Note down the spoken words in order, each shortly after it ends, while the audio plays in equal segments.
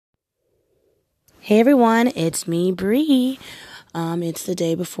Hey everyone, it's me, Bree. It's the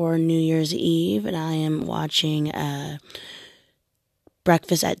day before New Year's Eve, and I am watching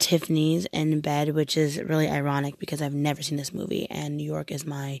Breakfast at Tiffany's in bed, which is really ironic because I've never seen this movie, and New York is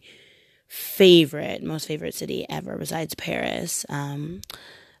my most favorite city ever besides Paris.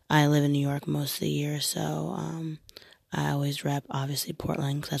 I live in New York most of the year, so I always rep, obviously,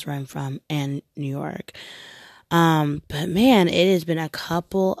 Portland because that's where I'm from, and New York. But man, it has been a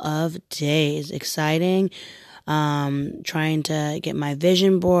couple of days. Exciting. Trying to get my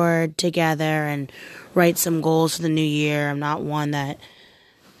vision board together and write some goals for the new year. I'm not one that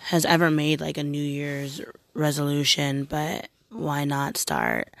has ever made like a New Year's resolution, but why not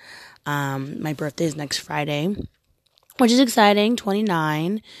start? My birthday is next Friday, which is exciting,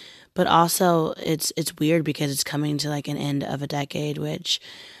 29. But also it's weird because it's coming to like an end of a decade, which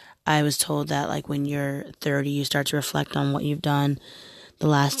I was told that like when you're 30, you start to reflect on what you've done the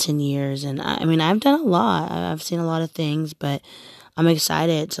last 10 years. And I mean, I've done a lot. I've seen a lot of things, but I'm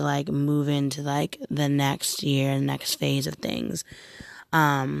excited to like move into like the next year and next phase of things.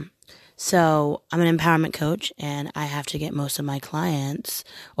 So I'm an empowerment coach and I have to get most of my clients,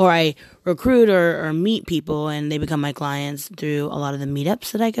 or I recruit or meet people and they become my clients through a lot of the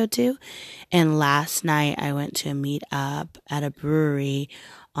meetups that I go to. And last night I went to a meetup at a brewery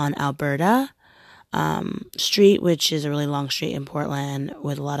on Alberta Street, which is a really long street in Portland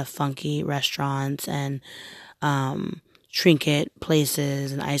with a lot of funky restaurants and trinket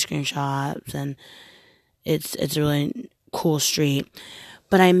places and ice cream shops, and it's a really cool street.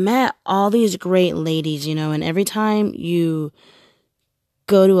 But I met all these great ladies, and every time you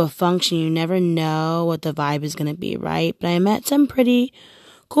go to a function, you never know what the vibe is going to be, right? But I met some pretty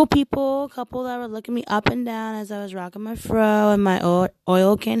cool people, a couple that were looking me up and down as I was rocking my fro and my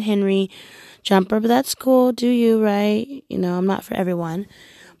oil can Henry jumper, but that's cool. Do you, right? I'm not for everyone.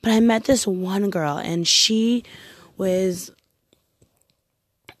 But I met this one girl and she was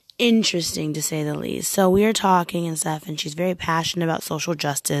interesting to say the least. So we were talking and stuff, and she's very passionate about social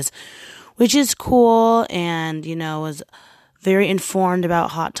justice, which is cool, and was very informed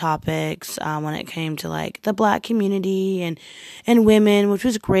about hot topics when it came to like the Black community and women, which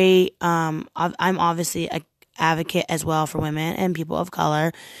was great. I'm obviously an advocate as well for women and people of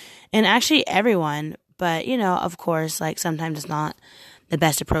color, and actually everyone. But of course, like sometimes it's not the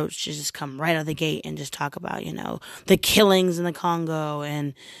best approach to just come right out of the gate and just talk about the killings in the Congo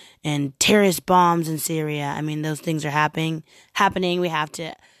and terrorist bombs in Syria. I mean, those things are happening. We have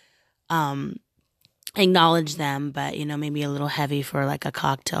to acknowledge them, but maybe a little heavy for like a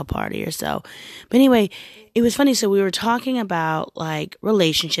cocktail party or so. But anyway, it was funny. So we were talking about like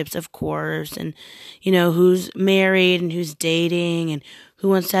relationships, of course, and who's married and who's dating and who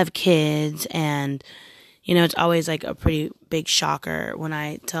wants to have kids. And it's always like a pretty big shocker when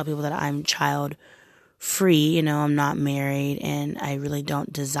I tell people that I'm child free. I'm not married and I really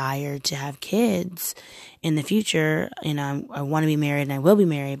don't desire to have kids in the future. I want to be married and I will be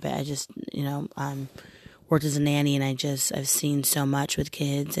married, but I just, worked as a nanny and I've seen so much with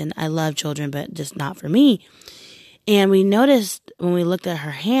kids and I love children, but just not for me. And we noticed when we looked at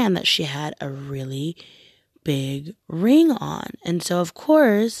her hand that she had a really big ring on. And so of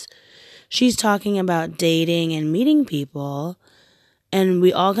course she's talking about dating and meeting people. And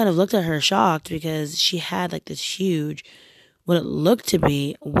we all kind of looked at her shocked because she had like this huge, what it looked to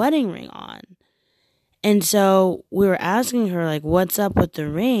be, wedding ring on. And so we were asking her, like, what's up with the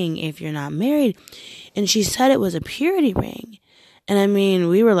ring if you're not married? And she said it was a purity ring. And I mean,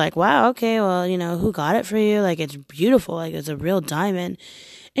 we were like, wow, okay, well, who got it for you? Like, it's beautiful. Like, it's a real diamond.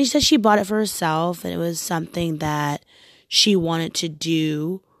 And she said she bought it for herself. And it was something that she wanted to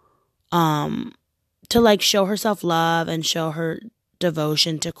do, to like show herself love and show her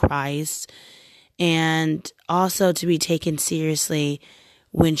devotion to Christ, and also to be taken seriously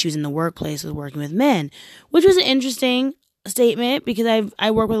when she was in the workplace with working with men, which was an interesting statement because I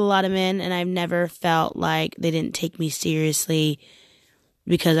work with a lot of men and I've never felt like they didn't take me seriously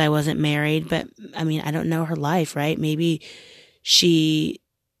because I wasn't married. But I mean, I don't know her life, right? Maybe she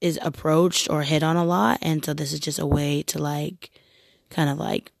is approached or hit on a lot, and so this is just a way to like kind of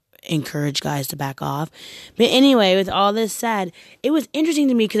like encourage guys to back off. But anyway, with all this said, it was interesting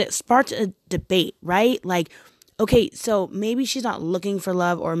to me because it sparked a debate, right? Like, okay, so maybe she's not looking for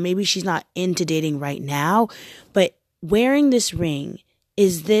love, or maybe she's not into dating right now, but wearing this ring,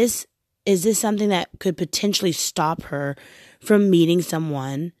 is this something that could potentially stop her from meeting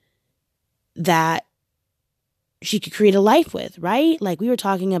someone that she could create a life with, right? Like we were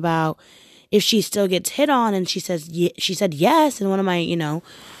talking about if she still gets hit on and she said yes, and one of my,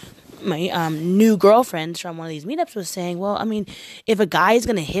 new girlfriends from one of these meetups was saying, well, I mean, if a guy is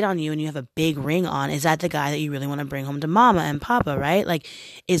going to hit on you and you have a big ring on, is that the guy that you really want to bring home to mama and papa, right? Like,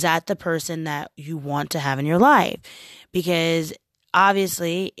 is that the person that you want to have in your life? Because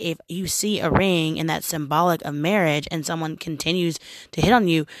obviously, if you see a ring and that's symbolic of marriage and someone continues to hit on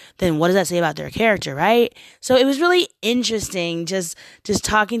you, then what does that say about their character, right? So it was really interesting just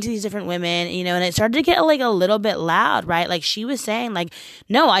talking to these different women, and it started to get like a little bit loud, right? Like she was saying like,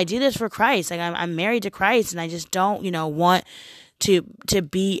 no, I do this for Christ. Like I'm married to Christ and I just don't, want to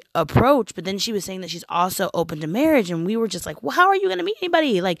be approached. But then she was saying that she's also open to marriage. And we were just like, well, how are you going to meet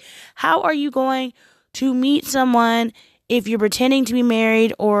anybody? Like, how are you going to meet someone if you're pretending to be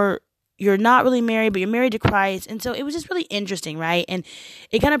married or you're not really married, but you're married to Christ? And so it was just really interesting, right? And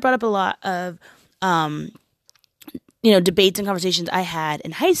it kind of brought up a lot of, debates and conversations I had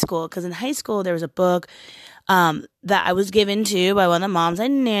in high school. Because in high school, there was a book that I was given to by one of the moms I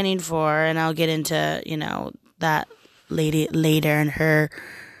nannied for. And I'll get into, that lady later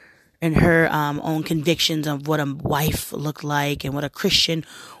in her own convictions of what a wife looked like and what a Christian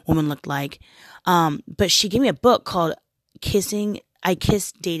woman looked like. But she gave me a book called I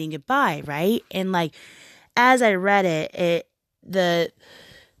Kissed Dating Goodbye, right? And like, as I read it, the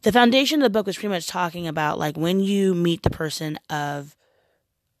foundation of the book was pretty much talking about like when you meet the person of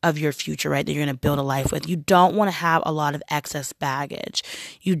your future, right, that you're going to build a life with, you don't want to have a lot of excess baggage.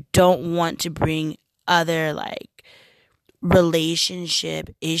 You don't want to bring other like relationship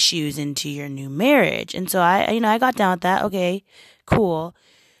issues into your new marriage. And so I got down with that. Okay, cool.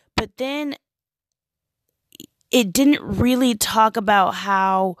 But then it didn't really talk about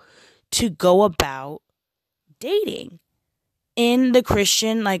how to go about dating in the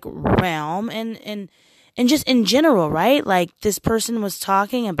Christian like realm and just in general, right? Like this person was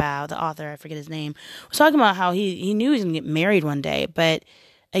talking about, the author, I forget his name, was talking about how he knew he was going to get married one day. But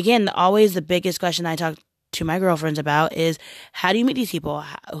again, always the biggest question I talk to my girlfriends about is how do you meet these people?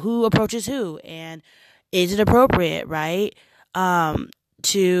 Who approaches who? And is it appropriate, right?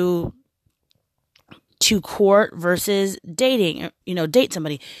 To court versus dating, date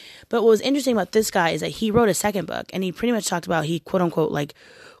somebody. But what was interesting about this guy is that he wrote a second book and he pretty much talked about he quote unquote like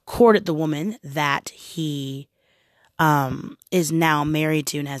courted the woman that he is now married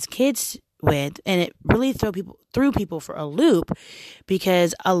to and has kids with. And it really threw people for a loop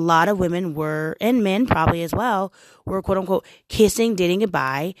because a lot of women were, and men probably as well, were quote unquote kissing, dating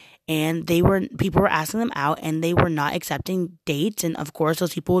goodbye. And people were asking them out and they were not accepting dates. And of course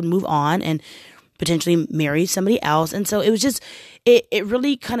those people would move on and potentially marry somebody else. And so it was just, it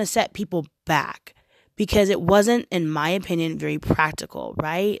really kind of set people back because it wasn't, in my opinion, very practical,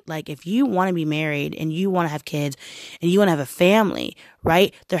 right? Like if you want to be married and you want to have kids and you want to have a family,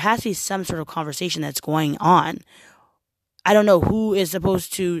 right? There has to be some sort of conversation that's going on. I don't know who is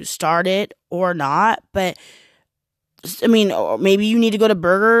supposed to start it or not, but I mean, or maybe you need to go to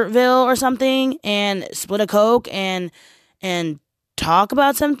Burgerville or something and split a Coke and talk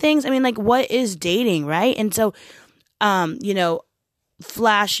about some things. I mean, like, what is dating, right? And so,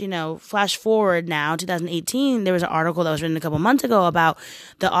 flash forward now, 2018, there was an article that was written a couple months ago about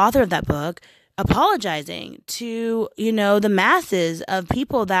the author of that book apologizing to, the masses of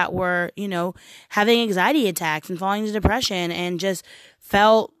people that were, having anxiety attacks and falling into depression and just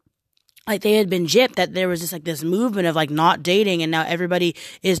felt like they had been gypped, that there was just like this movement of like not dating and now everybody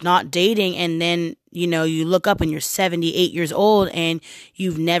is not dating. And then, you look up and you're 78 years old and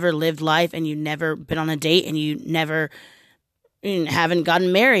you've never lived life and you've never been on a date and you never haven't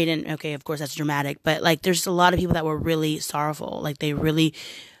gotten married. And okay, of course that's dramatic, but like there's a lot of people that were really sorrowful. Like they really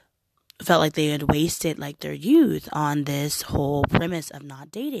felt like they had wasted like their youth on this whole premise of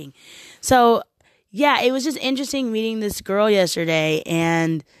not dating. So yeah, it was just interesting meeting this girl yesterday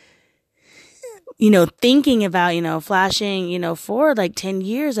and thinking about, flashing, forward like 10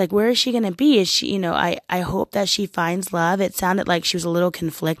 years, like where is she going to be? Is she, I hope that she finds love. It sounded like she was a little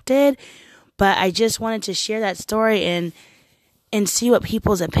conflicted, but I just wanted to share that story and see what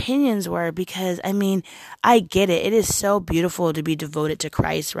people's opinions were because, I mean, I get it. It is so beautiful to be devoted to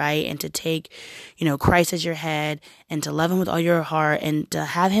Christ, right? And to take, Christ as your head and to love him with all your heart and to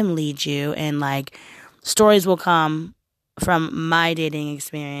have him lead you. And like stories will come from my dating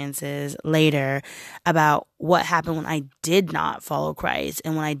experiences later about what happened when I did not follow Christ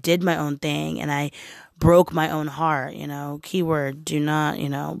and when I did my own thing and I broke my own heart, keyword, do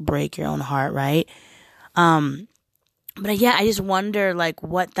not, break your own heart, right? But yeah, I just wonder like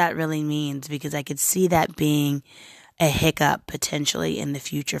what that really means because I could see that being a hiccup potentially in the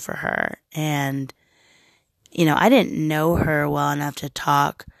future for her. And, I didn't know her well enough to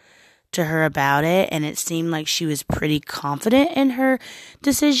talk to her about it, and it seemed like she was pretty confident in her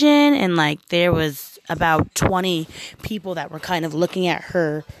decision, and like there was about 20 people that were kind of looking at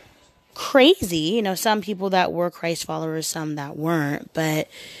her crazy. You know, some people that were Christ followers, some that weren't. But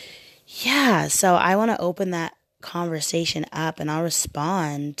yeah, so I want to open that conversation up, and I'll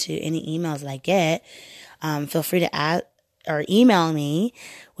respond to any emails that I get. Feel free to add or email me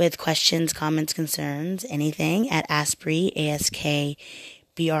with questions, comments, concerns, anything at Asprey,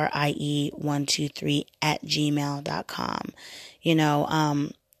 ASKBRIE123 at gmail.com. You know,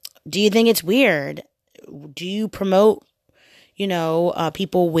 do you think it's weird? Do you promote,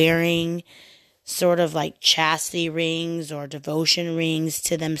 people wearing sort of like chastity rings or devotion rings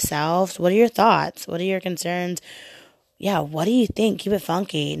to themselves? What are your thoughts? What are your concerns? Yeah, what do you think? Keep it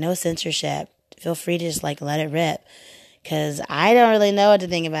funky. No censorship. Feel free to just like let it rip. Because I don't really know what to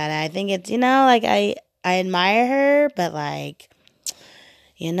think about it. I think it's, like I admire her, but like,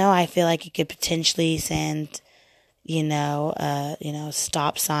 I feel like it could potentially send,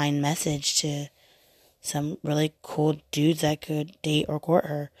 stop sign message to some really cool dudes that could date or court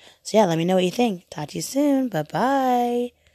her. So yeah, let me know what you think. Talk to you soon. Bye-bye.